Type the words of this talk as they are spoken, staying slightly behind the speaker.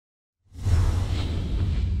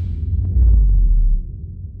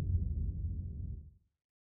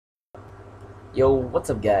Yo, what's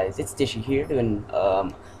up guys? It's Dishy here doing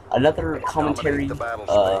another commentary.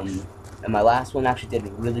 And my last one actually did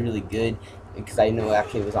really good because I know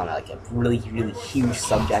actually it was on like a really huge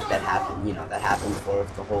subject that happened, that happened for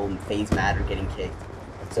the whole FaZe matter getting kicked.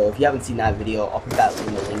 So if you haven't seen that video, I'll put that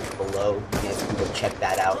in the link below. You guys can go check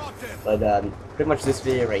that out. But pretty much this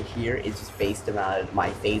video right here is just based around my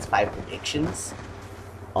FaZe 5 predictions.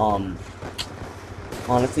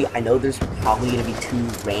 Honestly, I know there's probably going to be two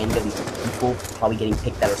random people probably getting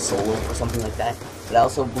picked that are solo or something like that, but I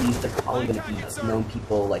also believe there's probably going to be known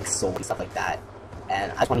people like solo and stuff like that.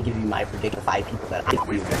 And I just want to give you my prediction of 5 people that I think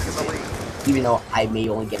will, even though I may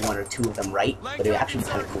only get 1 or 2 of them right, but it actually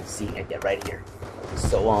kind of cool seeing it get right here.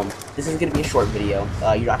 So this is going to be a short video.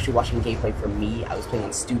 You're actually watching gameplay from me. I was playing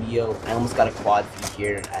on Studio. I almost got a quad feed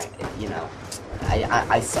here.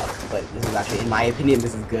 I suck, but this is actually, in my opinion,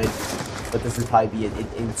 this is good. But this would probably be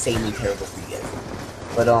insanely terrible for you guys.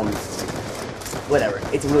 But whatever.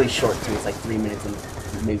 It's really short too. It's like 3 minutes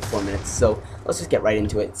and maybe 4 minutes. So let's just get right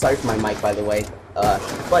into it. Sorry for my mic, by the way.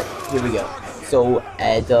 But here we go. So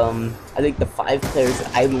I think the 5 players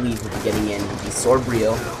that I believe will be getting in would be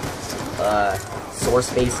Sorbrio, Soar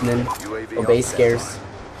Spaceman, Obey Scarce,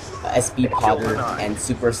 SB Potter, and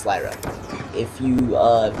Super Slyra. If you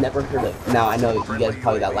never heard of, now I know you guys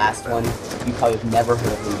probably that last one, you probably have never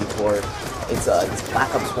heard of him before. It's this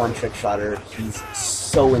Black Ops 1 trick shotter. He's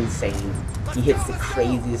so insane. He hits the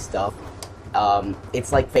craziest stuff.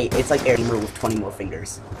 It's like Air Gamer with 20 more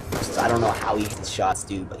fingers. So I don't know how he hits his shots,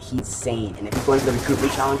 dude, but he's insane. And if he's going to the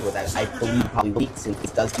recruitment challenge, which I believe probably will, since he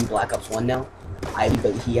does do Black Ops 1 now, I believe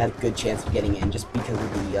that he has a good chance of getting in just because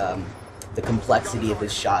of the complexity of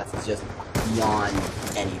his shots is just beyond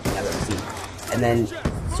anything I've ever seen. And then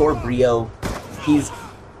Sorbrio, he's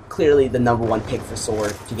clearly the #1 pick for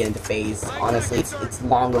Sword to get into FaZe. Honestly, it's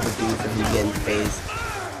long overdue for him to get into FaZe,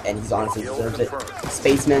 and he's honestly deserves it.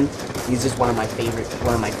 Spaceman, he's just one of my favorite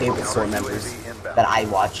Sword members that I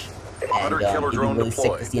watch, and it'd be really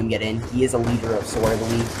sick to see him get in. He is a leader of Sword, I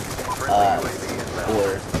believe,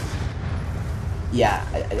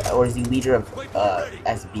 or is he leader of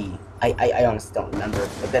SB? I honestly don't remember.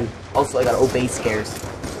 But then also I got Obey Scarce.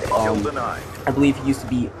 I believe he used to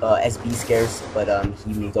be SB Scarce, but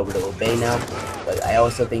he moved over to Obey now. But I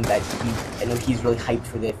also think that I know he's really hyped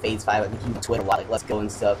for the FaZe 5. I think he tweeted a lot, like Let's Go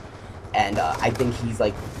and stuff. And I think he's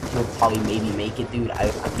like, he'll probably maybe make it, dude. I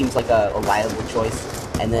think he's like a reliable choice.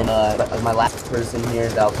 And then my last person here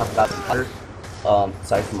that I'll talk about is Cutter.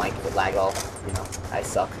 Sorry for Mike, if it lag all. I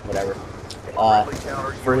suck, whatever.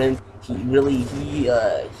 For him, he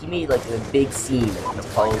made like a big scene in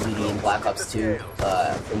Call of Duty and Black Ops 2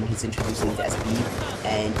 when he's introducing to SB,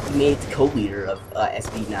 and he made the co-leader of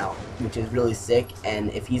SB now, which is really sick.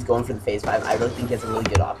 And if he's going for the FaZe 5, I really think he has a really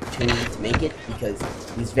good opportunity to make it because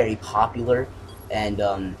he's very popular,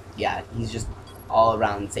 and yeah, he's just all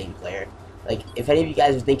around insane player. Like, if any of you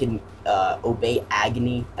guys are thinking Obey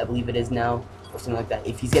Agony, I believe it is now, or something like that,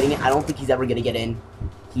 if he's getting it, I don't think he's ever gonna get in.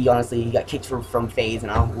 He got kicked from FaZe, and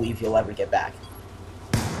I don't believe he'll ever get back.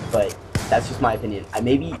 But that's just my opinion.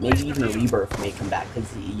 Maybe even Rebirth may come back, because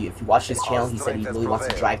if you watch his channel, he said he really wants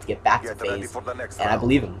to drive to get back to FaZe, and I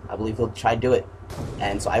believe him. I believe he'll try to do it,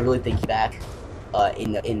 and so I really think he's back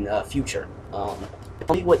in the future. Tell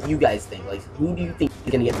me what you guys think. Like, who do you think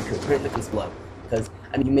is gonna get recruited? Put it in the comments below, because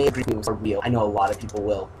I mean, you may agree with Sorbrio. I know a lot of people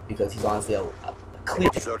will, because he's honestly a clear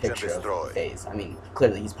picture of FaZe. I mean,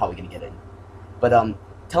 clearly he's probably gonna get in, but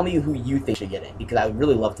tell me who you think should get in, because I would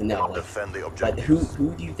really love to know. Like, but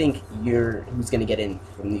who do you think who's gonna get in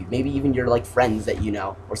from you? Maybe even your like friends that you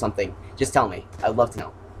know or something. Just tell me. I'd love to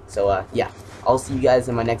know. So yeah, I'll see you guys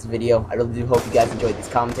in my next video. I really do hope you guys enjoyed these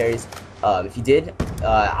commentaries. If you did,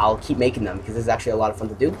 I'll keep making them because this is actually a lot of fun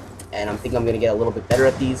to do, and I'm thinking I'm gonna get a little bit better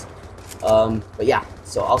at these. But yeah,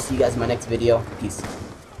 so I'll see you guys in my next video. Peace.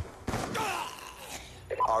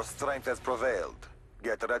 Our strength has prevailed.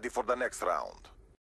 Get ready for the next round.